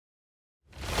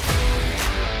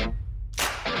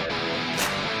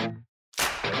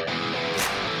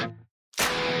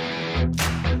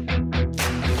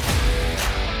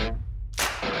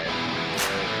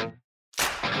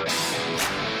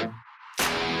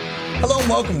Hello and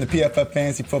welcome to PFF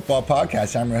Fantasy Football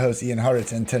Podcast. I'm your host, Ian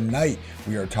Hartitz, and tonight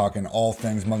we are talking all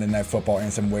things Monday Night Football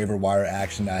and some waiver wire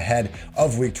action ahead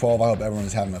of Week 12. I hope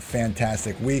everyone's having a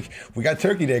fantastic week. We got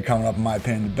Turkey Day coming up, in my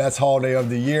opinion, the best holiday of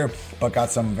the year, but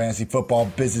got some fantasy football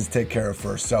business to take care of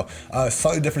first. So,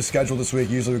 slightly different schedule this week.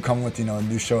 Usually we come with, a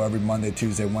new show every Monday,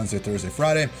 Tuesday, Wednesday, Thursday,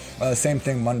 Friday. Same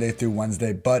thing Monday through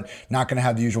Wednesday, but not going to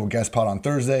have the usual guest pod on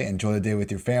Thursday. Enjoy the day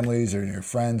with your families or your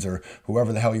friends or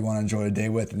whoever the hell you want to enjoy the day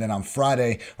with. And then on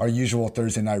Friday, our usual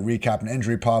Thursday night recap and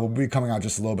injury pod will be coming out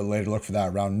just a little bit later. Look for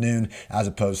that around noon as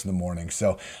opposed to the morning.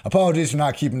 So apologies for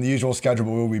not keeping the usual schedule,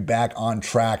 but we'll be back on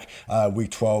track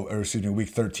week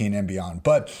 13 and beyond.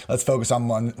 But let's focus on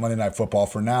Monday Night Football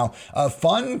for now.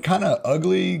 Fun, kind of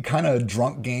ugly, kind of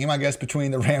drunk game, I guess,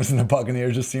 between the Rams and the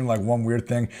Buccaneers. Just seemed like one weird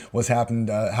thing was happening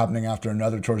after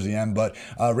another towards the end. But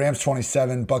Rams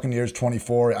 27, Buccaneers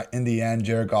 24. In the end,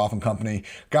 Jared Goff and company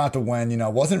got the win.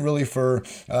 Wasn't really for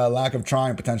lack of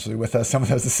trying potentially with some of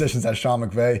those decisions that Sean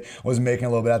McVay was making a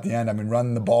little bit at the end. I mean,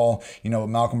 running the ball, with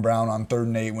Malcolm Brown on 3rd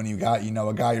and 8 when you got,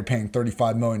 a guy you're paying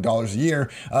 $35 million a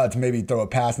year to maybe throw a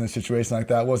pass in a situation like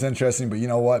that was interesting. But you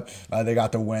know what? They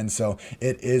got the win. So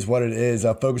it is what it is.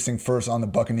 Focusing first on the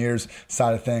Buccaneers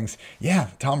side of things. Yeah,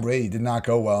 Tom Brady did not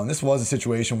go well. And this was a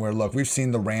situation where, look, we've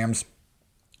seen the Rams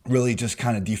really just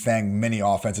kind of defang many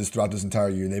offenses throughout this entire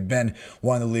year. They've been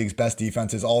one of the league's best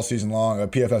defenses all season long.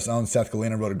 PFF's own Seth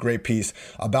Galina wrote a great piece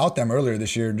about them earlier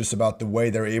this year, just about the way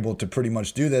they're able to pretty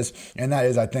much do this. And that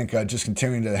is, I think, just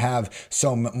continuing to have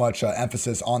so much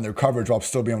emphasis on their coverage while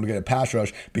still being able to get a pass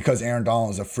rush, because Aaron Donald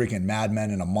is a freaking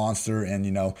madman and a monster, and,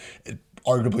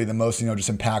 arguably the most,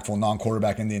 just impactful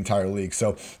non-quarterback in the entire league.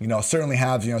 So, certainly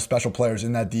have, special players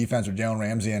in that defense with Jalen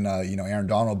Ramsey and, Aaron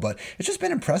Donald, but it's just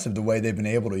been impressive the way they've been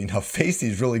able to, face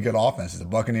these really good offenses, the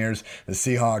Buccaneers, the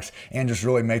Seahawks, and just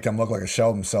really make them look like a shell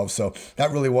of themselves. So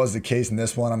that really was the case in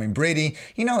this one. I mean, Brady,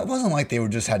 it wasn't like they were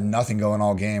just had nothing going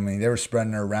all game. I mean, they were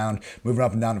spreading it around, moving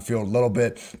up and down the field a little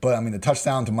bit, but I mean, the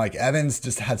touchdown to Mike Evans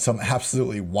just had some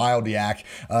absolutely wild yak,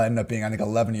 ended up being, I think,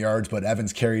 11 yards, but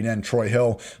Evans carried in Troy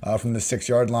Hill from the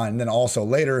 6-yard line, and then also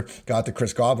later got to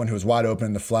Chris Godwin, who was wide open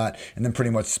in the flat, and then pretty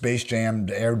much space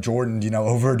jammed Air Jordan,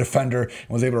 over a defender, and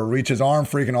was able to reach his arm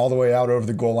freaking all the way out over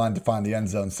the goal line to find the end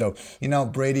zone. So,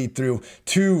 Brady threw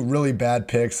 2 really bad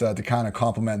picks to kind of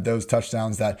complement those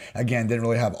touchdowns that, again, didn't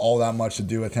really have all that much to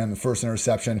do with him. The first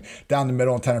interception down the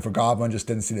middle intended for Godwin, just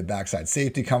didn't see the backside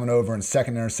safety coming over, and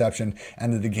second interception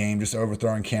ended the game, just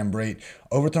overthrowing Cam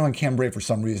Brate for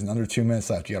some reason. Under 2 minutes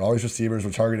left, you got all these receivers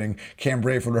were targeting Cam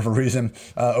Brate for whatever reason,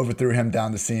 overthrew him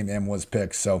down the seam and was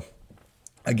picked. So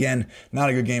again, not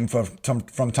a good game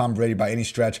from Tom Brady by any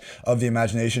stretch of the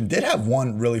imagination. Did have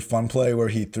one really fun play where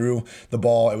he threw the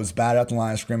ball. It was bad at the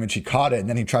line of scrimmage. He caught it, and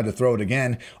then he tried to throw it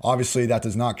again. Obviously, that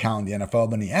does not count in the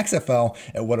NFL, but in the XFL,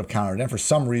 it would have counted. And for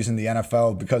some reason, the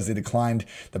NFL, because they declined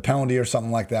the penalty or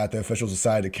something like that, the officials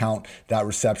decided to count that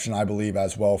reception, I believe,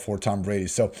 as well for Tom Brady.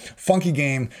 So, funky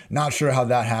game. Not sure how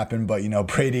that happened, but,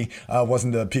 Brady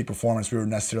wasn't the peak performance we were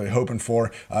necessarily hoping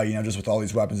for, just with all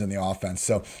these weapons in the offense.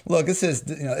 So, look, this is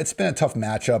it's been a tough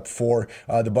matchup for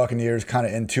the Buccaneers kind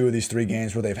of in 2 of these 3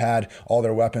 games where they've had all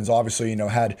their weapons. Obviously,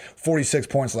 had 46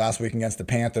 points last week against the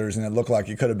Panthers, and it looked like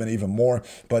it could have been even more.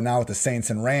 But now with the Saints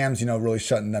and Rams, really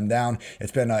shutting them down,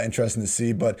 it's been interesting to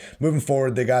see. But moving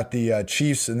forward, they got the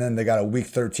Chiefs, and then they got a Week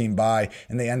 13 bye,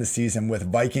 and they end the season with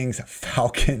Vikings,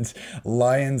 Falcons,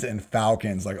 Lions, and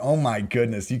Falcons. Like, oh my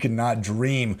goodness, you could not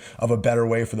dream of a better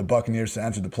way for the Buccaneers to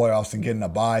enter the playoffs than getting a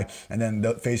bye, and then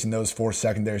facing those 4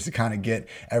 secondaries to kind of get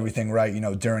everything right,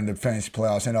 during the fantasy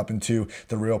playoffs and up into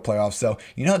the real playoffs. So,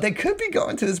 they could be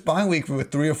going to this bye week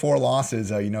with 3 or 4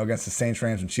 losses, against the Saints,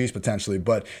 Rams, and Chiefs potentially,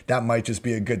 but that might just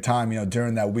be a good time,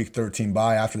 during that Week 13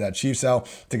 bye after that Chiefs out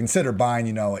to consider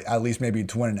buying, at least maybe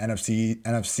to win an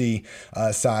NFC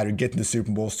side or get to the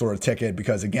Super Bowl sort of ticket,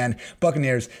 because again,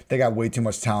 Buccaneers, they got way too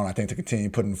much talent, I think, to continue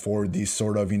putting forward these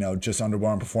sort of, just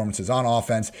underwhelming performances on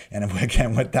offense. And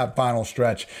again, with that final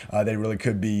stretch, they really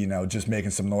could be, just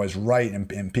making some noise right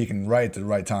and peaking right at the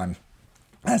right time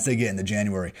as they get into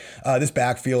January. This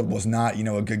backfield was not,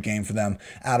 a good game for them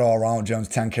at all. Ronald Jones,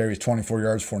 10 carries, 24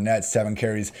 yards. Fournette, 7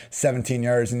 carries, 17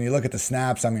 yards. And you look at the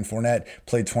snaps, I mean, Fournette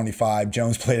played 25.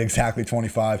 Jones played exactly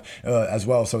 25 as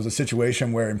well. So it was a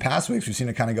situation where in past weeks, we've seen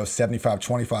it kind of go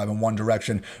 75-25 in one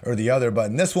direction or the other.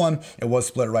 But in this one, it was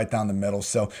split right down the middle.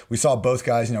 So we saw both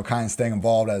guys, kind of staying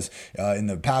involved as in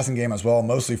the passing game as well,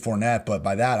 mostly Fournette. But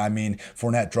by that, I mean,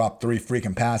 Fournette dropped 3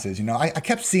 freaking passes. I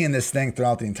kept seeing this thing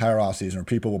throughout the entire offseason where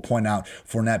people will point out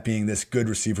Fournette being this good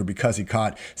receiver because he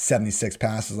caught 76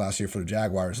 passes last year for the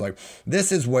Jaguars. Like,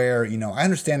 this is where, I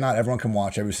understand not everyone can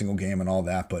watch every single game and all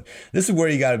that, but this is where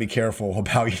you got to be careful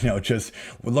about, just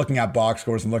looking at box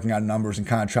scores and looking at numbers and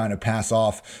kind of trying to pass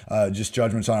off just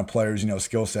judgments on a player's,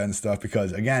 skill set and stuff.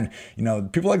 Because again,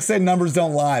 people like to say numbers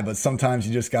don't lie, but sometimes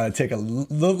you just got to take a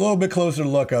little bit closer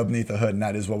look underneath the hood. And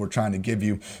that is what we're trying to give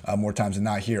you more times than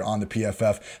not here on the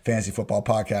PFF Fantasy Football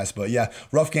Podcast. But yeah,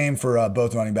 rough game for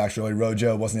both running backs really.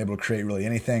 Rojo wasn't able to create really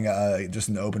anything just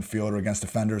in the open field or against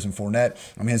defenders. And Fournette,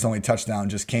 his only touchdown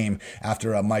just came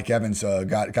after Mike Evans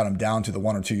got him down to the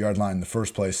 1 or 2 yard line in the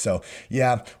first place. So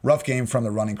yeah, rough game from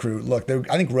the running crew. Look,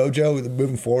 I think Rojo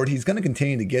moving forward, he's going to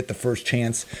continue to get the first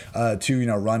chance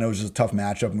to run. It was just a tough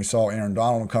matchup, and we saw Aaron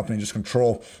Donald and company just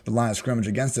control the line of scrimmage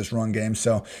against this run game.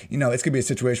 So it's going to be a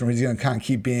situation where he's going to kind of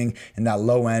keep being in that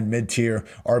low end, mid tier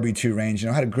RB2 range.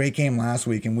 Had a great game last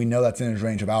week, and we know that's in his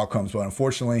range of outcomes. But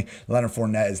unfortunately, Leonard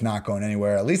Fournette is not going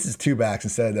anywhere. At least it's 2 backs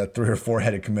instead of that 3 or 4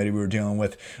 headed committee we were dealing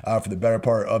with for the better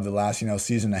part of the last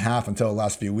season and a half until the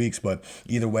last few weeks. But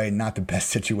either way, not the best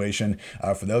situation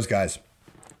for those guys.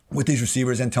 With these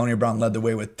receivers, Antonio Brown led the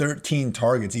way with 13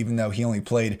 targets, even though he only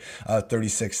played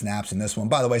 36 snaps in this one.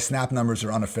 By the way, snap numbers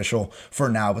are unofficial for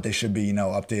now, but they should be,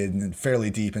 updated and fairly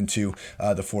deep into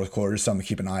the fourth quarter. Something to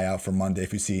keep an eye out for Monday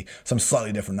if you see some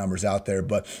slightly different numbers out there.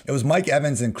 But it was Mike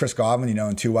Evans and Chris Godwin,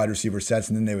 in 2 wide receiver sets,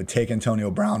 and then they would take Antonio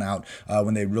Brown out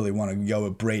when they really want to go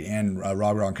with Brate and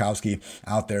Rob Gronkowski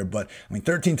out there. But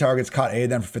 13 targets, caught 8 of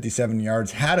them for 57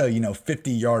 yards, had a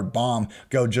 50-yard bomb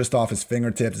go just off his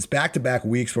fingertips. It's back-to-back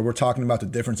weeks where we're talking about the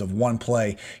difference of one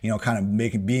play, kind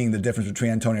of being the difference between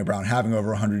Antonio Brown having over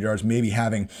 100 yards, maybe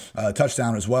having a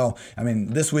touchdown as well.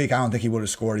 This week, I don't think he would have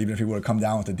scored even if he would have come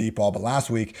down with the deep ball. But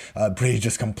last week, Brady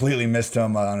just completely missed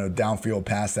him on a downfield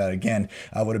pass that, again,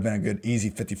 would have been a good, easy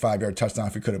 55-yard touchdown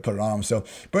if he could have put it on him. So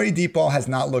Brady deep ball has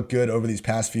not looked good over these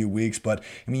past few weeks. But,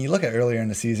 you look at earlier in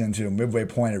the season to a midway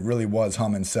point, it really was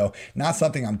humming. So not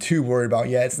something I'm too worried about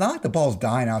yet. It's not like the ball's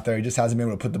dying out there. He just hasn't been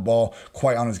able to put the ball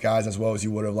quite on his guys as well as you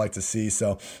would have liked to see.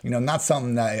 So, not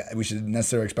something that we should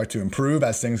necessarily expect to improve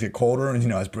as things get colder.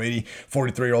 And, as Brady,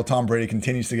 43-year-old Tom Brady,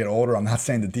 continues to get older. I'm not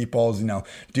saying the deep ball is,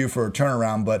 due for a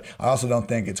turnaround, but I also don't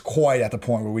think it's quite at the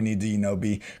point where we need to,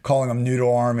 be calling him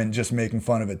noodle arm and just making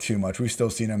fun of it too much. We've still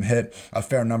seen him hit a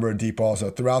fair number of deep balls. So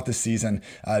throughout the season,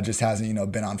 just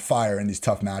hasn't, been on fire in these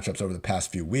tough matchups over the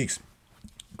past few weeks.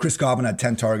 Chris Godwin had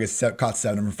 10 targets, caught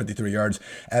 7 of them for 53 yards.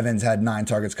 Evans had 9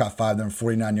 targets, caught 5 of them for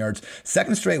 49 yards.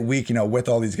 Second straight week, with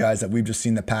all these guys that we've just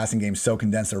seen the passing game so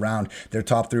condensed around their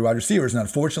top 3 wide receivers. And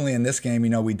unfortunately, in this game,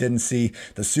 we didn't see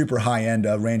the super high-end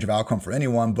range of outcome for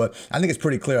anyone. But I think it's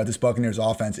pretty clear that this Buccaneers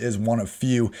offense is one of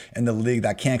few in the league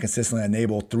that can consistently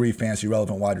enable 3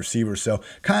 fantasy-relevant wide receivers. So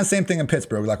kind of same thing in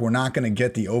Pittsburgh. Like, we're not going to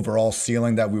get the overall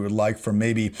ceiling that we would like from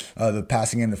maybe the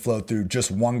passing game to flow through just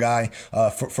one guy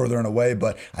further and away.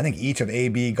 But I think each of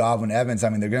AB, Godwin, Evans, they're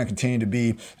going to continue to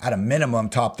be at a minimum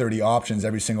top 30 options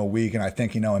every single week. And I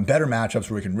think, in better matchups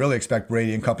where we can really expect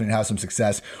Brady and company to have some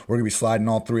success, we're going to be sliding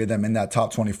all 3 of them in that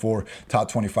top 24, top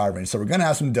 25 range. So we're going to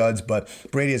have some duds, but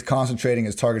Brady is concentrating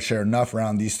his target share enough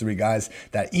around these 3 guys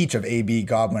that each of AB,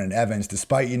 Godwin, and Evans,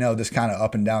 despite, this kind of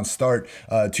up and down start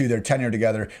to their tenure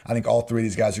together, I think all 3 of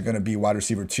these guys are going to be wide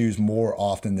receiver 2s more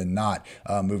often than not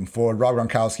moving forward. Rob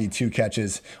Gronkowski, 2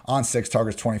 catches on 6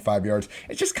 targets, 25 yards.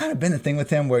 It's just kind of been the thing with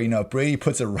him where, if Brady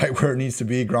puts it right where it needs to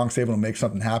be, Gronk's able to make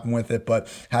something happen with it, but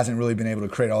hasn't really been able to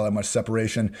create all that much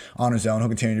separation on his own. He'll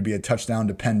continue to be a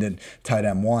touchdown-dependent tight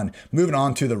end 1. Moving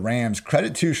on to the Rams,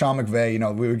 credit to Sean McVay.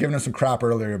 We were giving him some crap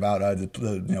earlier about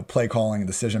the play calling and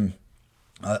decision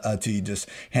to just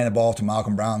hand the ball to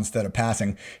Malcolm Brown instead of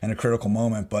passing in a critical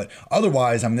moment. But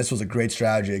otherwise, this was a great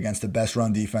strategy against the best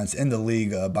run defense in the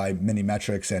league by many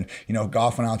metrics. And,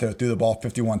 Goff went out there, threw the ball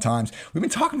 51 times. We've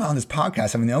been talking about on this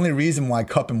podcast. The only reason why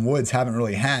Kupp and Woods haven't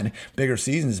really had bigger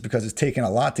seasons is because it's taken a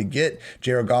lot to get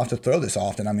Jared Goff to throw this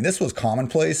often. This was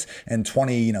commonplace in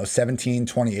 2017,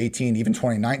 2018, even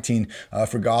 2019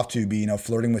 for Goff to be,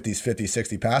 flirting with these 50,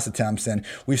 60 pass attempts. And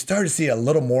we've started to see a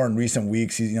little more in recent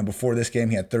weeks. Before this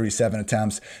game, he had 37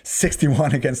 attempts,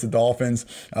 61 against the Dolphins,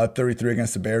 33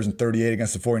 against the Bears, and 38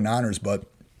 against the 49ers. But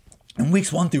in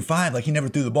weeks 1 through 5, he never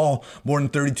threw the ball more than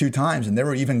 32 times. And there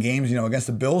were even games, against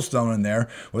the Bills thrown in there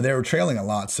where they were trailing a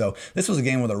lot. So this was a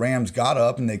game where the Rams got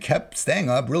up and they kept staying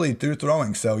up really through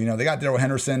throwing. So, they got Darrell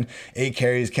Henderson, 8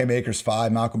 carries, Cam Akers,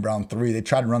 5, Malcolm Brown, 3. They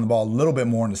tried to run the ball a little bit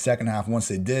more in the second half once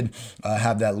they did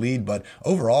have that lead. But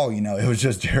overall, it was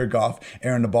just Jared Goff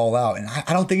airing the ball out. And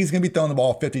I don't think he's going to be throwing the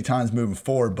ball 50 times moving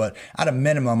forward. But at a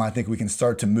minimum, I think we can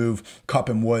start to move Kupp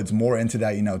and Woods more into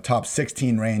that, top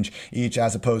 16 range each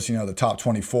as opposed to, the top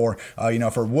 24.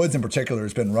 For Woods in particular,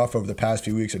 it's been rough over the past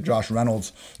few weeks. Of Josh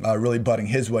Reynolds really butting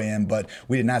his way in, but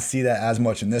we did not see that as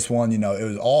much in this one. It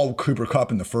was all Cooper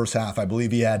Kupp in the first half. I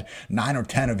believe he had 9 or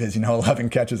 10 of his 11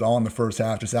 catches all in the first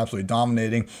half, just absolutely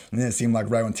dominating. And then it seemed like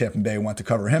right when Tampa Bay went to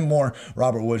cover him more,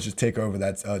 Robert Woods just took over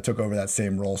that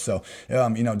same role. So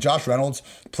Josh Reynolds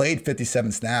played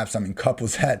 57 snaps. I mean, Kupp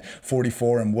was at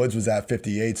 44 and Woods was at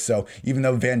 58. So even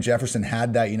though Van Jefferson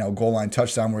had that goal line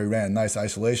touchdown where he ran a nice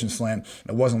isolation slant,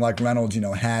 it wasn't like Reynolds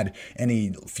had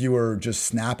any fewer just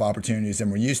snap opportunities than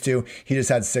we're used to. He just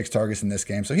had 6 targets in this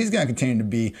game, so he's going to continue to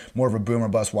be more of a boom or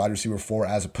bust wide receiver 4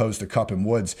 as opposed to Kupp and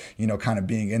Woods, kind of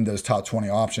being in those top 20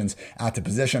 options at the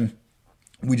position.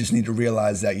 We just need to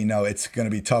realize that, it's going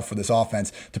to be tough for this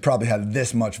offense to probably have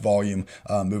this much volume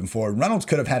moving forward. Reynolds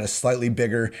could have had a slightly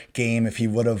bigger game if he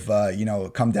would have,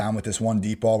 come down with this one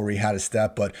deep ball where he had a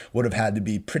step, but would have had to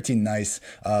be pretty nice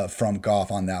from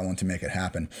Goff on that one to make it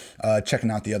happen.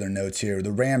 Checking out the other notes here.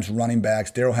 The Rams running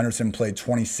backs, Darrell Henderson played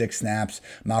 26 snaps.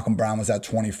 Malcolm Brown was at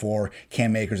 24.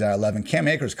 Cam Akers at 11. Cam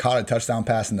Akers caught a touchdown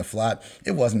pass in the flat.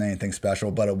 It wasn't anything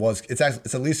special, but it's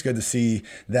at least good to see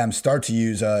them start to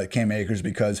use Cam Akers,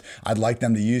 because I'd like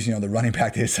them to use, the running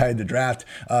back they decided to draft,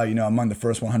 among the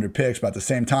first 100 picks. But at the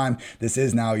same time, this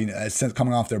is now, since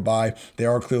coming off their bye, they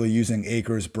are clearly using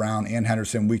Akers, Brown, and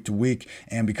Henderson week to week.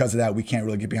 And because of that, we can't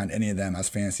really get behind any of them as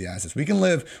fantasy assets. We can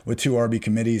live with 2 RB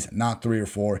committees, not 3 or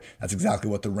 4. That's exactly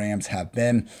what the Rams have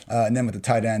been. And then with the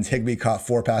tight ends, Higbee caught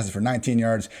 4 passes for 19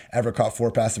 yards. Everett caught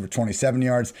 4 passes for 27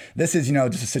 yards. This is,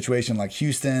 just a situation like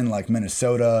Houston, like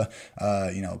Minnesota,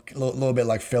 a little bit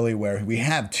like Philly, where we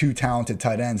have 2 talented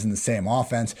tight ends in the same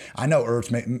offense. I know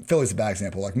Philly's a bad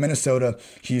example, like Minnesota,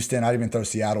 Houston, I'd even throw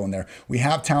Seattle in there. We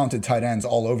have talented tight ends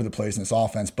all over the place in this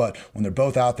offense, but when they're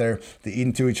both out there, they eat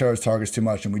into each other's targets too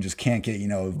much, and we just can't get,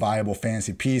 a viable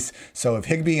fantasy piece. So if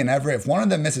Higbee and Everett, if one of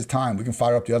them misses time, we can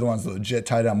fire up the other one's legit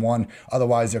tight end 1.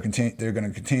 Otherwise, they're going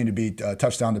to continue to be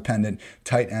touchdown dependent,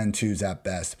 tight end 2s at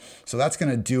best. So that's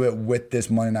going to do it with this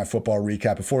Monday Night Football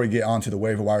recap. Before we get on to the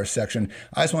waiver wire section,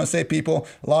 I just want to say, people,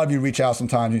 a lot of you reach out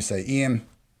sometimes and you say, Ian,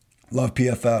 love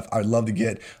PFF. I'd love to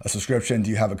get a subscription. Do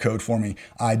you have a code for me?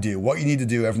 I do. What you need to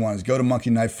do, everyone, is go to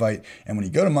Monkey Knife Fight. And when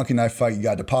you go to Monkey Knife Fight, you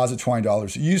got to deposit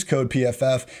 $20. Use code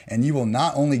PFF, and you will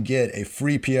not only get a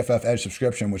free PFF Edge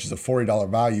subscription, which is a $40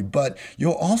 value, but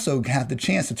you'll also have the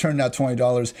chance to turn that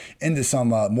 $20 into some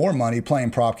more money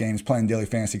playing prop games, playing daily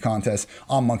fantasy contests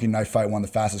on Monkey Knife Fight, one of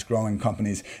the fastest growing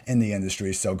companies in the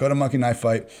industry. So go to Monkey Knife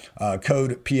Fight,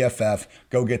 code PFF,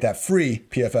 go get that free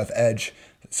PFF Edge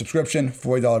subscription,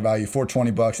 $40 value for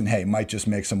 $20, and hey, might just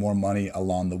make some more money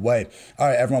along the way. All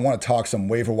right, everyone, I want to talk some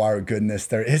waiver wire goodness.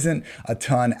 There isn't a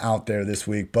ton out there this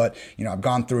week, but I've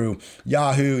gone through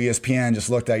Yahoo, ESPN, just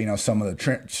looked at some of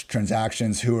the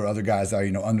transactions, who are other guys that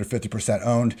are under 50%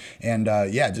 owned, and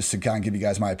just to kind of give you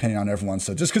guys my opinion on everyone.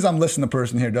 So just because I'm listing the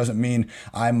person here doesn't mean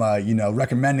I'm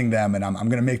recommending them, and I'm going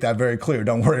to make that very clear.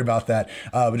 Don't worry about that.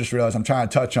 But just realize I'm trying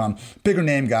to touch on bigger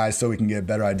name guys so we can get a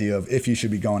better idea of if you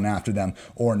should be going after them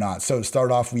or not. So to start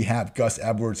off, we have Gus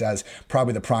Edwards as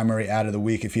probably the primary ad of the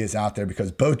week if he is out there,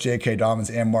 because both J.K.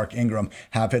 Dobbins and Mark Ingram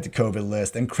have hit the COVID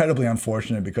list. Incredibly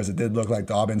unfortunate, because it did look like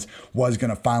Dobbins was going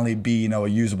to finally be, a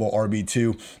usable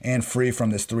RB2 and free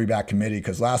from this 3-back committee,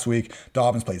 because last week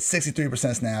Dobbins played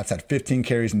 63% snaps, had 15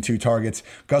 carries and 2 targets.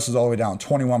 Gus was all the way down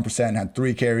 21% and had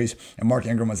 3 carries, and Mark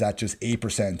Ingram was at just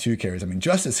 8% and 2 carries. I mean,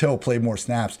 Justice Hill played more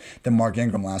snaps than Mark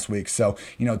Ingram last week. So,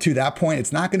 to that point,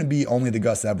 it's not going to be only the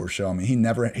Gus Edwards show. I mean,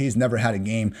 he's never had a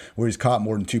game where he's caught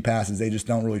more than 2 passes. They just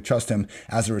don't really trust him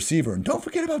as a receiver. And don't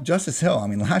forget about Justice Hill. I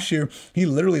mean, last year, he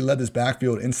literally led this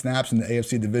backfield in snaps in the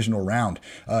AFC divisional round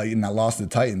in that loss to the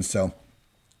Titans. So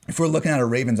if we're looking at a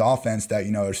Ravens offense that,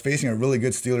 is facing a really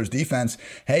good Steelers defense,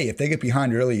 hey, if they get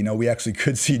behind early, we actually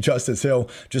could see Justice Hill,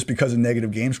 just because of negative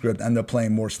game script, end up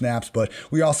playing more snaps. But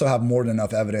we also have more than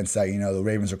enough evidence that, the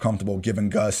Ravens are comfortable giving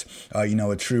Gus, a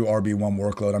true RB1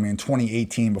 workload. I mean, in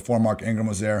 2018, before Mark Ingram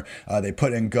was there, they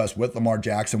put in Gus with Lamar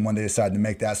Jackson when they decided to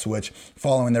make that switch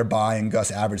following their bye, and Gus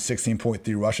averaged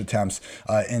 16.3 rush attempts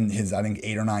in his,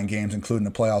 8 or 9 games, including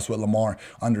the playoffs with Lamar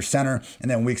under center. And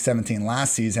then week 17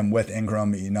 last season with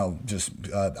Ingram,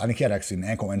 I think he had actually an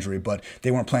ankle injury, but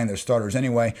they weren't playing their starters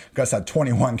anyway. Gus had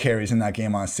 21 carries in that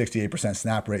game on a 68%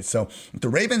 snap rate. So if the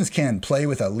Ravens can play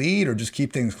with a lead or just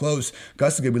keep things close,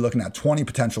 Gus is going to be looking at 20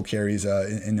 potential carries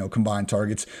in combined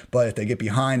targets. But if they get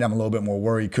behind, I'm a little bit more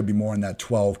worried. Could be more in that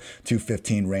 12 to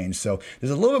 15 range. So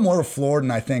there's a little bit more of a floor than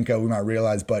I think we might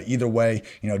realize. But either way,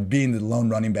 being the lone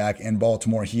running back in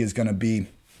Baltimore, he is going to be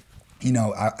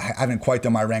I haven't quite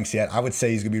done my ranks yet. I would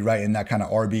say he's going to be right in that kind of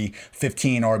RB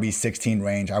 15, RB 16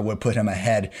 range. I would put him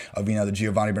ahead of, the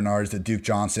Giovanni Bernards, the Duke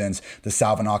Johnsons, the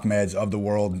Salvin Ahmeds of the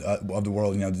world,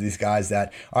 these guys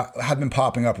that have been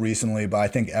popping up recently. But I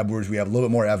think Edwards, we have a little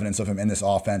bit more evidence of him in this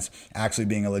offense actually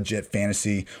being a legit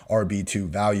fantasy RB2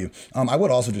 value. I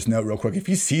would also just note real quick, if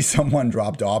you see someone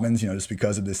drop Dobbins, just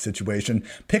because of this situation,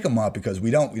 pick him up, because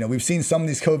we've seen some of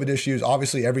these COVID issues.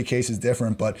 Obviously, every case is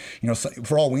different, but,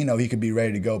 for all we know, he could be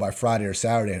ready to go by Friday or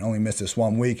Saturday and only miss this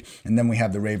 1 week. And then we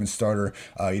have the Ravens starter,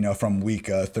 from week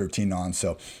 13 on.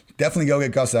 So definitely go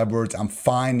get Gus Edwards. I'm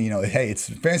fine. Hey, it's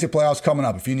fantasy playoffs coming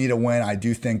up. If you need a win, I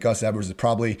do think Gus Edwards is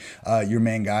probably your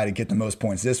main guy to get the most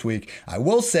points this week. I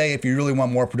will say, if you really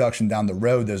want more production down the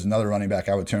road, there's another running back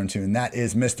I would turn to, and that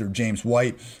is Mr. James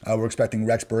White. We're expecting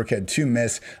Rex Burkhead to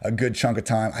miss a good chunk of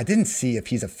time. I didn't see if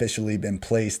he's officially been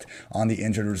placed on the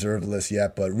injured reserve list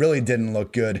yet, but really didn't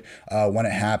look good when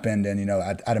it happened. And,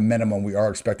 at a minimum, we are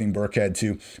expecting Burkhead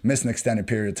to miss an extended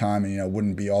period of time, and,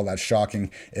 wouldn't be all that shocking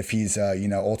if he's,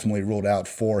 ultimately ruled out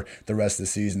for the rest of the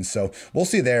season. So we'll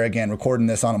see there. Again, recording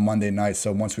this on a Monday night.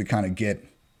 So once we kind of get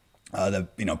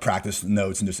the practice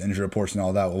notes and just injury reports and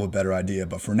all that, we'll have a better idea.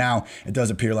 But for now, it does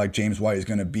appear like James White is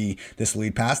going to be this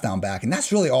lead pass down back. And that's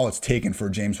really all it's taken for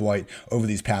James White over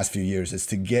these past few years, is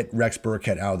to get Rex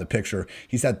Burkhead out of the picture.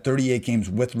 He's had 38 games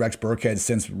with Rex Burkhead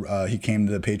since he came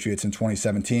to the Patriots in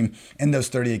 2017. In those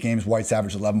 38 games, White's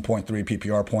averaged 11.3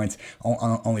 PPR points,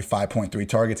 only 5.3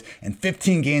 targets. And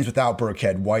 15 games without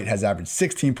Burkhead, White has averaged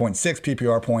 16.6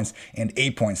 PPR points and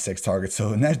 8.6 targets.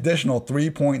 So an additional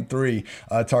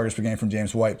 3.3 targets per game from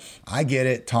James White. I get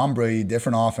it. Tom Brady,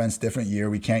 different offense, different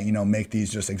year. We can't, make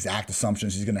these just exact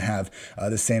assumptions he's going to have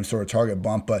the same sort of target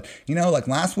bump. But, like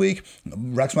last week,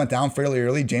 Rex went down fairly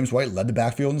early. James White led the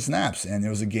backfield in snaps. And it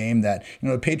was a game that,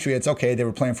 the Patriots, okay, they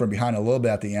were playing from behind a little bit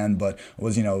at the end, but it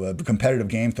was, a competitive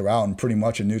game throughout and pretty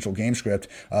much a neutral game script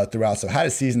throughout. So had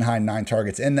a season high 9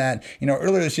 targets in that.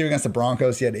 Earlier this year against the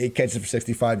Broncos, he had 8 catches for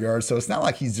 65 yards. So it's not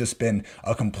like he's just been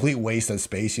a complete waste of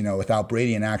space, without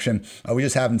Brady in action. We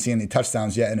just haven't seen any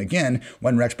touchdowns yet. And again,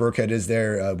 when Rex Burkhead is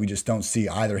there, we just don't see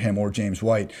either him or James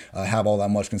White have all that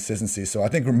much consistency. So I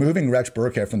think removing Rex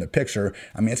Burkhead from the picture,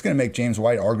 it's going to make James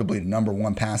White arguably the number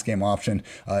 1 pass game option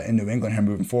in New England here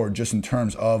moving forward, just in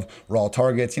terms of raw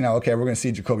targets. Okay, we're going to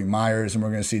see Jacoby Myers and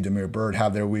we're going to see Damiere Byrd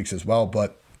have their weeks as well,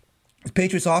 but the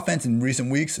Patriots offense in recent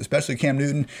weeks, especially Cam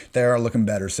Newton, they are looking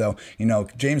better. So,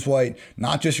 James White,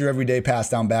 not just your everyday pass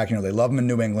down back. They love him in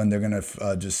New England. They're going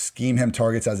to just scheme him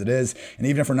targets as it is. And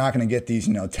even if we're not going to get these,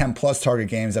 10 plus target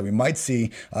games that we might see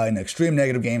in an extreme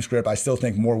negative game script, I still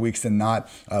think more weeks than not,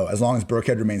 as long as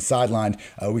Burkhead remains sidelined,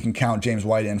 we can count James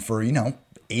White in for,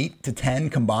 8 to 10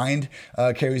 combined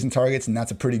carries and targets, and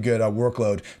that's a pretty good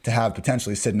workload to have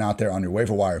potentially sitting out there on your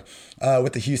waiver wire.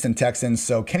 With the Houston Texans,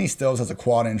 so Kenny Stills has a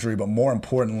quad injury, but more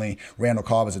importantly, Randall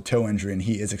Cobb has a toe injury, and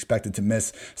he is expected to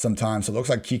miss some time. So it looks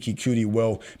like Keke Coutee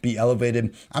will be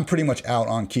elevated. I'm pretty much out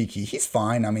on Keke. He's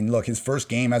fine. Look, his first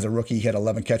game as a rookie, he had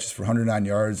 11 catches for 109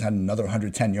 yards, had another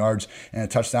 110 yards, and a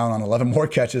touchdown on 11 more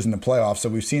catches in the playoffs. So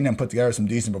we've seen him put together some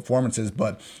decent performances.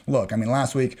 But look,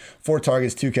 last week, 4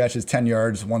 targets, 2 catches, 10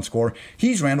 yards, 1 score.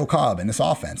 He's Randall Cobb in this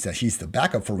offense. He's the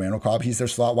backup for Randall Cobb. He's their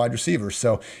slot wide receiver.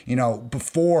 So,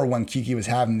 before, when Keke was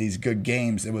having these good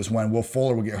games, it was when Will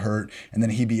Fuller would get hurt and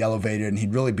then he'd be elevated and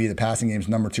he'd really be the passing game's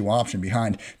number 2 option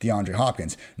behind DeAndre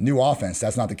Hopkins. New offense,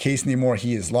 that's not the case anymore.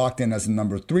 He is locked in as the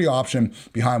number 3 option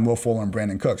behind Will Fuller and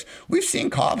Brandon Cooks. We've seen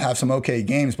Cobb have some okay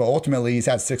games, but ultimately he's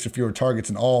had 6 or fewer targets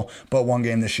in all but 1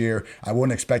 game this year. I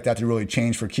wouldn't expect that to really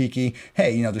change for Keke.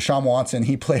 Hey, Deshaun Watson,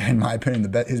 he played, in my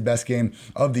opinion, his best game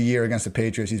of the year against the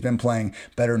Patriots. He's been playing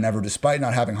better than ever despite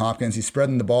not having Hopkins. He's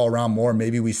spreading the ball around more.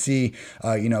 Maybe we see,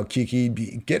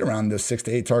 Keke get around those 6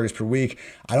 to 8 targets per week.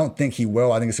 I don't think he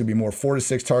will. I think it's going to be more 4 to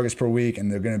 6 targets per week,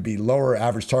 and they're going to be lower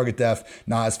average target depth,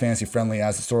 not as fancy friendly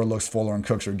as the sort of looks Fuller and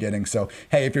Cooks are getting. So,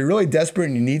 hey, if you're really desperate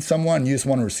and you need someone, you just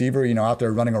want a receiver, out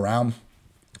there running around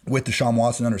with Deshaun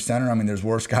Watson under center. There's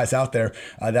worse guys out there,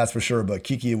 that's for sure. But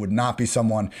Keke would not be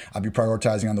someone I'd be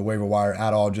prioritizing on the waiver wire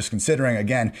at all, just considering,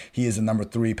 again, he is a number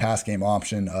 3 pass game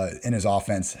option in his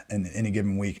offense in any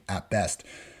given week at best.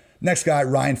 Next guy,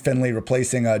 Ryan Finley,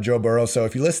 replacing Joe Burrow. So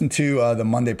if you listen to the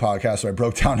Monday podcast where I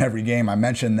broke down every game, I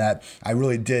mentioned that I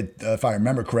really did, if I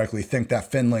remember correctly, think that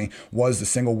Finley was the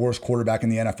single worst quarterback in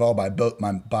the NFL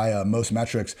by most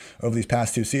metrics over these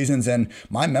past 2 seasons. And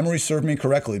my memory served me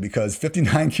correctly, because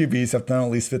 59 QBs have thrown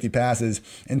at least 50 passes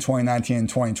in 2019 and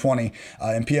 2020.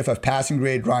 In PFF passing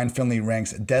grade, Ryan Finley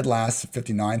ranks dead last,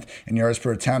 59th, in yards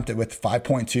per attempt with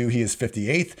 5.2. He is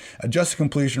 58th. Adjusted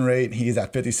completion rate, he is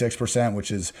at 56%,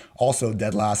 which is also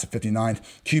dead last at 59th.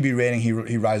 QB rating,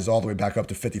 he rises all the way back up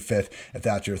to 55th, if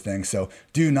that's your thing. So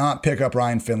do not pick up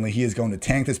Ryan Finley. He is going to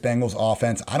tank this Bengals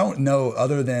offense. I don't know,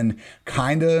 other than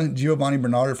kind of Giovanni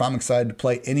Bernard, if I'm excited to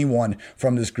play anyone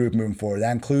from this group moving forward.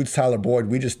 That includes Tyler Boyd.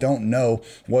 We just don't know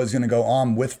what is going to go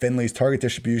on with Finley's target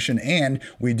distribution, and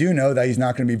we do know that he's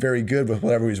not going to be very good with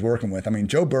whatever he's working with. I mean,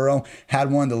 Joe Burrow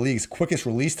had one of the league's quickest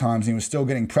release times, and he was still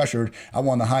getting pressured at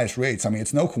one of the highest rates. I mean,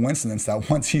 it's no coincidence that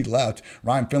once he left,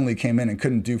 Ryan Finley came in and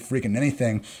couldn't do freaking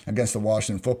anything against the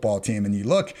Washington football team. And you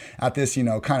look at this,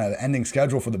 kind of ending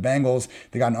schedule for the Bengals.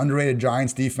 They got an underrated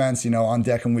Giants defense, on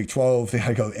deck in week 12. They got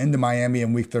to go into Miami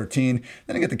in week 13.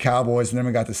 Then they get the Cowboys, and then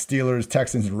we got the Steelers,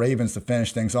 Texans, and Ravens to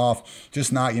finish things off.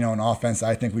 Just not, an offense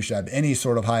I think we should have any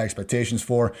sort of high expectations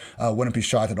for. Wouldn't be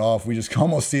shocked at all if we just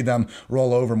almost see them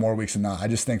roll over more weeks than not. I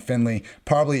just think Finley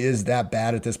probably is that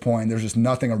bad at this point. There's just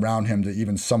nothing around him to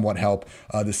even somewhat help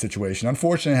this situation.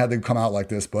 Unfortunately, it had to come out like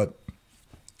this, but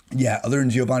yeah, other than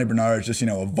Giovanni Bernard, it's just,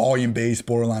 a volume-based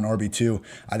borderline RB2.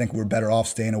 I think we're better off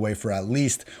staying away for at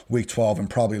least week 12 and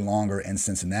probably longer in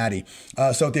Cincinnati.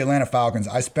 So at the Atlanta Falcons,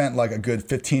 I spent like a good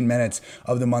 15 minutes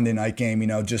of the Monday night game,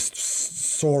 just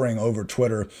soaring over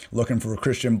Twitter looking for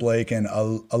Christian Blake and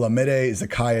Olamide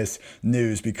Zaccheaus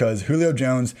news, because Julio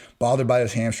Jones bothered by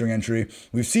his hamstring injury.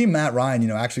 We've seen Matt Ryan,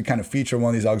 actually kind of feature one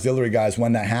of these auxiliary guys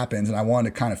when that happens, and I wanted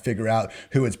to kind of figure out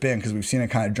who it's been, because we've seen it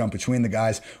kind of jump between the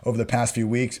guys over the past few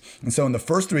weeks. And so in the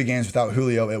first 3 games without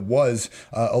Julio, it was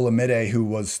Olamide who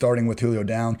was starting with Julio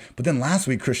down. But then last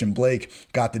week, Christian Blake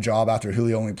got the job after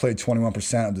Julio only played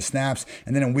 21% of the snaps.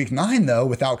 And then in week 9, though,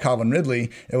 without Calvin Ridley,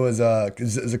 it was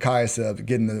Zaccheaus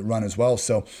getting the run as well.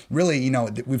 So really,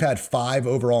 we've had 5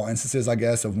 overall instances, I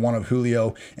guess, of one of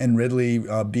Julio and Ridley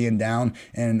being down.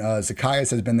 And Zaccheaus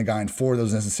has been the guy in 4 of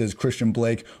those instances. Christian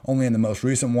Blake only in the most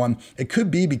recent one. It could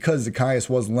be because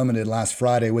Zaccheaus was limited last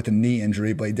Friday with a knee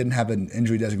injury, but he didn't have an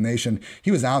injury designation.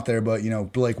 He was out there, but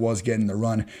Blake was getting the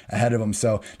run ahead of him.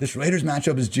 So this Raiders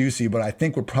matchup is juicy, but I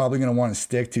think we're probably going to want to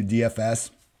stick to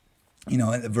DFS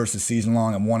versus season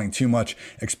long. I'm wanting too much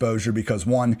exposure because,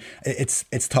 one,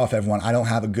 it's tough, everyone. I don't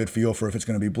have a good feel for if it's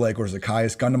going to be Blake or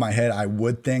Zaccheaus. Gun to my head, I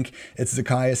would think it's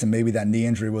Zaccheaus, and maybe that knee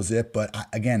injury was it. But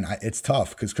it's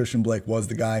tough because Christian Blake was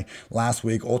the guy last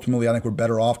week. Ultimately, I think we're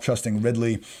better off trusting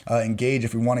Ridley and Gage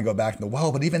if we want to go back to the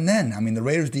well. But even then, the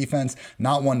Raiders defense,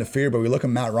 not one to fear. But we look at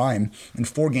Matt Ryan in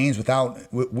 4 games without,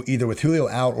 either with Julio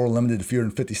out or limited to fewer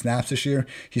than 50 snaps this year.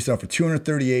 He's thrown for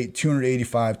 238,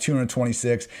 285,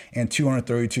 226, and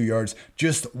 232 yards,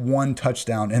 just 1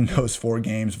 touchdown in those 4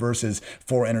 games versus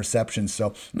 4 interceptions.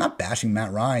 So I'm not bashing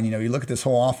Matt Ryan. You look at this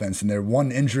whole offense, and they're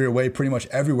 1 injury away pretty much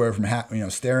everywhere from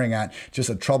staring at just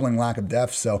a troubling lack of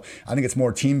depth. So I think it's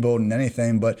more team building than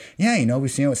anything. But yeah, we've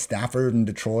seen it with Stafford and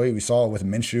Detroit. We saw it with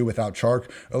Minshew without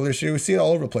Chark earlier this year. We see it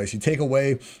all over the place. You take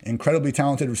away incredibly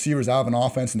talented receivers out of an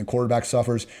offense, and the quarterback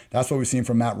suffers. That's what we've seen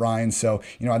from Matt Ryan. So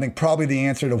I think probably the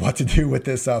answer to what to do with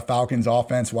this Falcons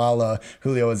offense while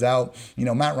Julio is out,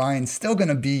 Matt Ryan's still going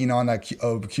to be, on that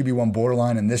QB1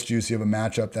 borderline in this juicy of a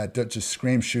matchup that just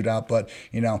screams shootout. But,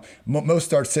 most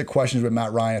start-sit questions with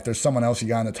Matt Ryan. If there's someone else you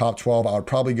got in the top 12, I would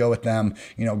probably go with them.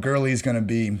 Gurley's going to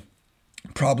be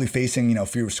probably facing,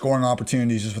 fewer scoring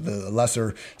opportunities just with the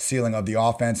lesser ceiling of the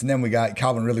offense. And then we got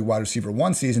Calvin Ridley, wide receiver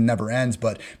 1 season, never ends,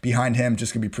 but behind him,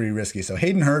 just going to be pretty risky. So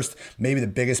Hayden Hurst, maybe the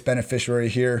biggest beneficiary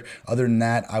here. Other than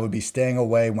that, I would be staying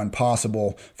away when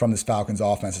possible from this Falcons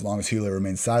offense as long as Julio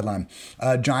remains sidelined.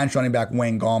 Giants running back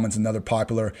Wayne Gallman's another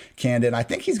popular candidate. I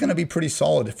think he's going to be pretty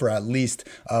solid for at least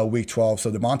week 12.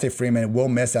 So Devontae Freeman will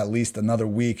miss at least another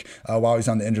week while he's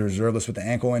on the injured reserve list with the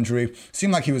ankle injury.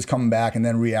 Seemed like he was coming back and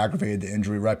then re-aggravated the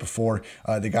injury right before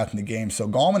they got in the game. So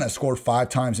Gallman has scored 5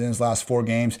 times in his last 4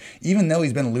 games, even though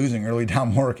he's been losing early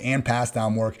down work and pass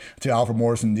down work to Alfred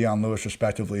Morris and Dion Lewis,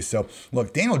 respectively. So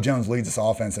look, Daniel Jones leads this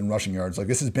offense in rushing yards. Like,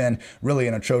 this has been really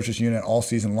an atrocious unit all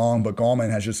season long, but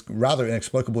Gallman has just rather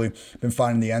inexplicably been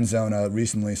finding the end zone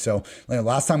recently. So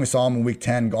last time we saw him in week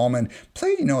 10, Gallman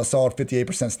played, a solid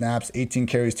 58% snaps, 18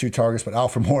 carries, 2 targets, but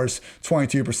Alfred Morris,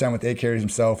 22% with 8 carries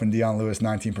himself, and Dion Lewis,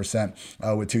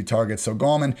 19% with 2 targets. So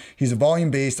Gallman, he's a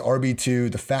volume-based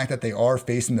RB2. The fact that they are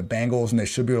facing the Bengals and they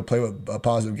should be able to play with a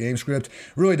positive game script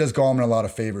really does Gallman a lot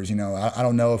of favors. I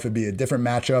don't know if it'd be a different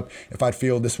matchup if I'd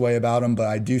feel this way about him, but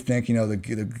I do think,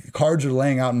 the cards are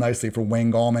laying out nicely for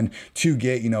Wayne Gallman to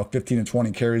get, 15 to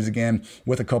 20 carries again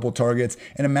with a couple targets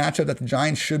in a matchup that the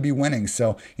Giants should be winning.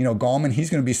 So, Gallman,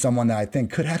 he's going to be someone that I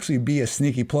think could actually be a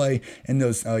sneaky play in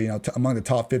those, among the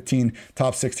top 15,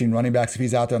 top 16 running backs. If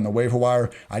he's out there on the waiver wire,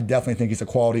 I definitely think he's a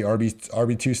quality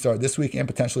RB2 start this week and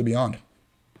potentially beyond.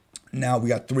 Now we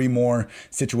got three more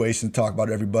situations to talk about,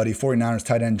 everybody. 49ers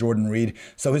tight end Jordan Reed.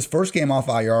 So his first game off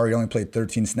IR, he only played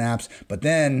 13 snaps. But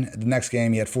then the next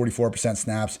game, he had 44%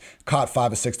 snaps, caught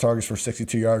 5 of 6 targets for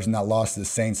 62 yards, and that lost to the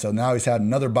Saints. So now he's had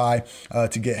another bye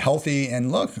to get healthy.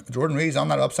 And look, Jordan Reed's on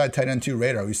that upside tight end 2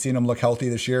 radar. We've seen him look healthy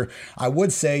this year. I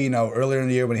would say, earlier in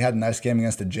the year when he had a nice game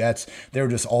against the Jets, there were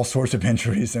just all sorts of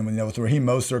injuries. And, with Raheem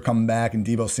Mostert coming back and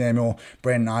Deebo Samuel,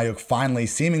 Brandon Ayuk finally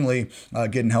seemingly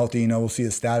getting healthy, we'll see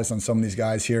the status on some of these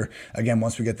guys here again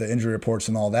once we get the injury reports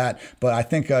and all that. But I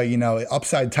think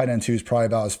upside tight end 2 is probably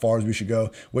about as far as we should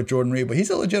go with Jordan Reed. But he's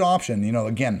a legit option.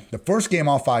 Again, the first game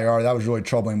off IR, that was really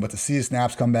troubling. But to see his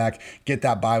snaps come back, get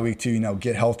that bye week to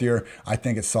get healthier, I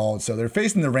think it's solid. So they're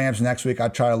facing the Rams next week.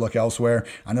 I'd try to look elsewhere.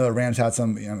 I know the Rams had the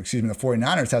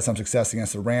 49ers had some success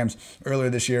against the Rams earlier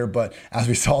this year. But as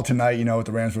we saw tonight, with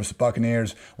the Rams versus the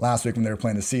Buccaneers last week when they were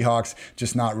playing the Seahawks,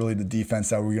 just not really the defense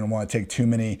that we're going to want to take too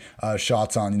many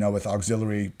shots on, with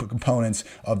auxiliary components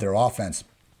of their offense.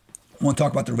 I want to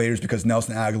talk about the Raiders because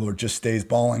Nelson Agholor just stays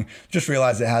balling. Just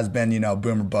realized it has been,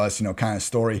 boom or bust, kind of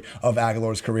story of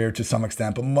Aguilar's career to some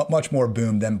extent, but much more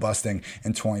boom than busting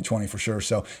in 2020 for sure.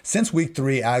 So since week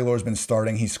 3, Aguilar's been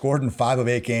starting. He scored in 5 of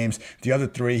 8 games. The other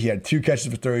 3, he had 2 catches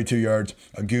for 32 yards,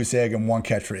 a goose egg, and 1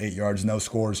 catch for 8 yards. No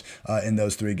scores in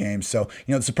those 3 games. So,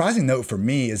 the surprising note for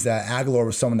me is that Agholor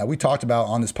was someone that we talked about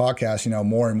on this podcast,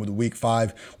 more in the week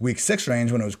 5, week 6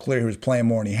 range when it was clear he was playing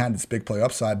more and he had this big play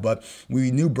upside. But we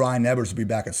knew Bryan Edwards would be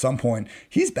back at some point.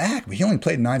 He's back, but he only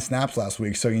played 9 snaps last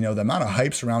week. So, the amount of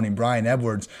hype surrounding Bryan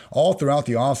Edwards all throughout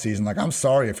the offseason, I'm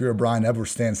sorry if you're a Bryan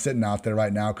Edwards fan sitting out there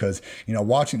right now because,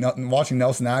 watching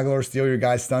Nelson Agholor steal your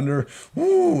guy's thunder,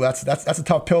 that's a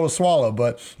tough pill to swallow.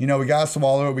 But, we got to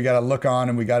swallow it. We got to look on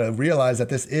and we got to realize that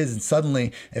this is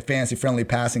suddenly a fantasy-friendly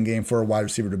passing game for a wide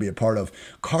receiver to be a part of.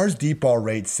 Carr's deep ball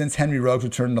rate since Henry Ruggs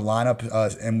returned to the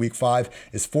lineup in week 5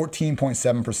 is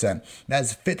 14.7%. That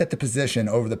is fit at the position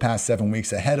over the past 7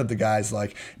 weeks, ahead of the guys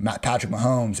like Patrick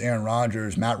Mahomes, Aaron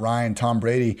Rodgers, Matt Ryan, Tom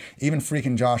Brady, even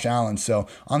freaking Josh Allen. So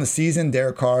on the season,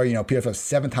 Derek Carr, PFF's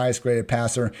 7th highest graded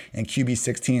passer and QB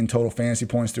 16 in total fantasy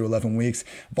points through 11 weeks.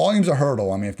 Volume's a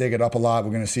hurdle. If they get up a lot, we're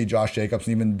going to see Josh Jacobs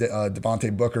and even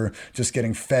Devontae Booker just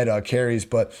getting fed carries.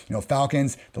 But,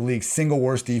 Falcons, the league's single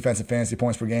worst defensive fantasy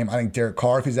points per game. I think Derek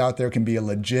Carr, if he's out there, can be a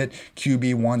legit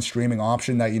QB1 streaming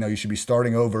option that, you should be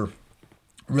starting over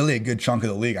really a good chunk of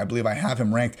the league. I believe I have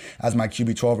him ranked as my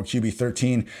QB12 or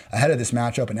QB13 ahead of this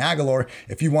matchup. And Agholor,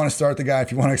 if you want to start the guy,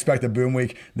 if you want to expect a boom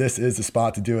week, this is the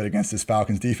spot to do it against this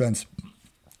Falcons defense.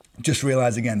 Just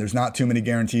realize, again, there's not too many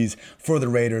guarantees for the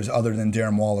Raiders other than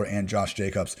Darren Waller and Josh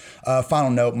Jacobs. Final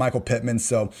note, Michael Pittman.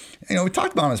 So, we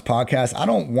talked about on this podcast, I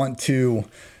don't want to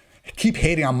keep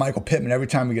hating on Michael Pittman every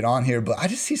time we get on here, but I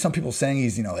just see some people saying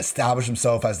he's, established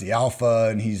himself as the alpha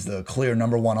and he's the clear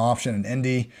number 1 option in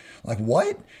Indy.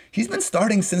 What? He's been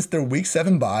starting since their week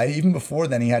 7 bye. Even before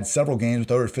then, he had several games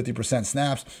with over 50%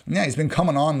 snaps. Yeah, he's been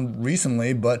coming on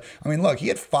recently, but look, he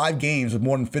had 5 games with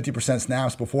more than 50%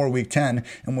 snaps before week 10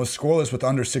 and was scoreless with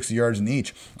under 60 yards in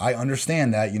each. I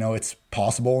understand that, it's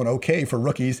possible and okay for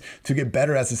rookies to get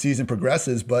better as the season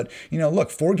progresses, but, look,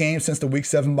 4 games since the week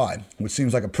 7 bye, which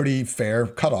seems like a pretty fair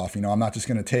cutoff. I'm not just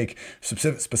going to take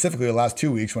specifically the last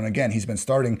 2 weeks when, again, he's been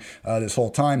starting this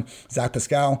whole time. Zach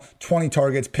Pascal, 20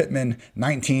 targets, Pittman,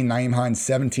 19, Nyheim Hines,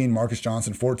 17, Marcus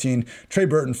Johnson, 14, Trey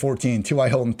Burton, 14, T.Y.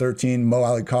 Hilton, 13, Mo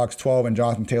Alley Cox, 12, and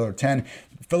Jonathan Taylor, 10.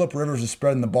 Phillip Rivers is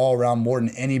spreading the ball around more than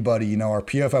anybody. Our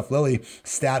PFF Lilly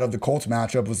stat of the Colts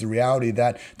matchup was the reality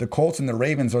that the Colts and the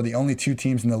Ravens are the only 2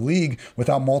 teams in the league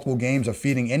without multiple games of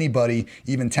feeding anybody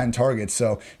even 10 targets.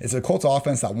 So it's a Colts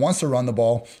offense that wants to run the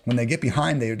ball. When they get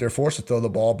behind, they're forced to throw the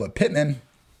ball. But Pittman,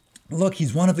 look,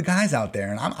 he's one of the guys out there,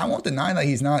 and I won't deny that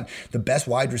he's not the best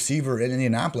wide receiver in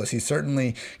Indianapolis. He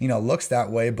certainly, looks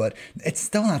that way, but it's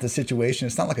still not the situation.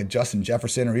 It's not like a Justin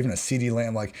Jefferson or even a CeeDee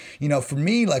Lamb. For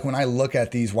me, when I look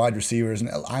at these wide receivers, and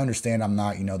I understand I'm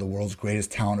not, the world's greatest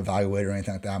talent evaluator or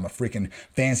anything like that. I'm a freaking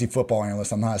fantasy football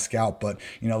analyst. I'm not a scout, but,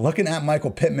 looking at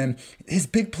Michael Pittman, his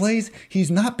big plays,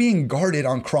 he's not being guarded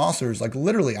on crossers.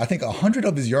 Literally, I think 100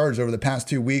 of his yards over the past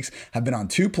 2 weeks have been on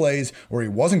 2 plays where he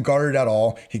wasn't guarded at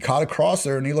all. He caught a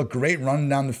crosser and he looked great running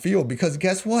down the field because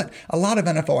guess what? A lot of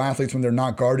NFL athletes, when they're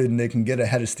not guarded and they can get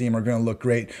ahead of steam, are going to look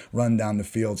great running down the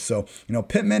field. So,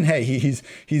 Pittman, hey,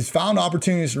 he's found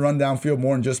opportunities to run downfield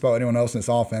more than just about anyone else in this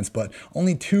offense, but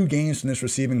only 2 games from this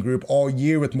receiving group all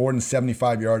year with more than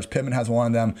 75 yards. Pittman has one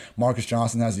of them. Marcus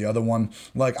Johnson has the other one.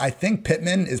 I think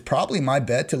Pittman is probably my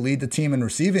bet to lead the team in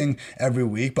receiving every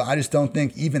week, but I just don't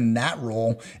think even that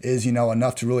role is,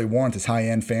 enough to really warrant this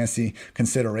high-end fantasy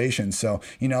consideration. So,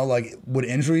 like, would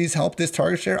injuries help this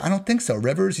target share? I don't think so.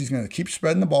 Rivers, he's going to keep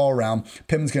spreading the ball around.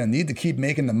 Pittman's going to need to keep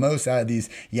making the most out of these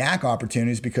yak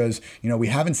opportunities because, we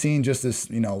haven't seen just this,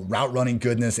 route running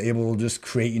goodness able to just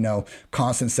create,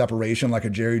 constant separation like a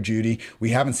Jerry Jeudy. We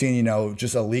haven't seen,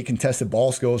 just elite contested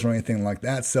ball skills or anything like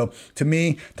that. So to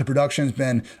me, the production's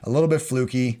been a little bit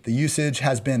fluky. The usage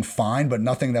has been fine, but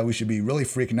nothing that we should be really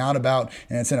freaking out about.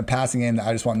 And it's in a passing game that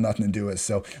I just want nothing to do with.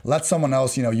 So let someone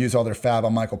else, use all their fab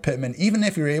on Michael Pittman. Even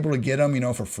if you're able to get him,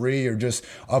 for free or just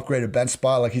upgrade a bench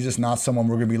spot, like he's just not someone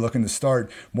we're going to be looking to start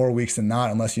more weeks than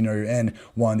not unless you're in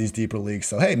one of these deeper leagues.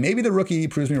 So hey, maybe the rookie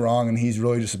proves me wrong and he's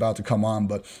really just about to come on,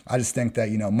 but I just think that,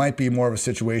 might be more of a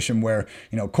situation where,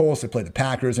 Colts, they played the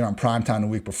Packers, they're on primetime the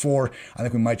week before. I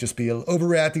think we might just be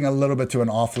overreacting a little bit to an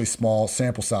awfully small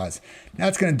sample size.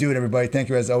 That's going to do it, everybody. Thank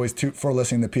you as always for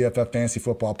listening to the PFF Fantasy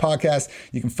Football Podcast.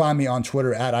 You can find me on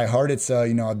Twitter at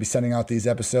iHeartIts. I'll be sending out these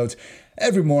episodes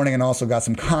every morning and also got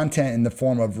some content in the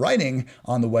form of writing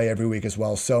on the way every week as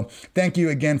well. So thank you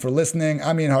again for listening.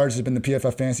 I'm Ian Hartitz. This has been the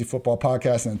PFF Fantasy Football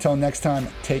Podcast. And until next time,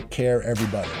 take care,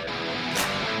 everybody.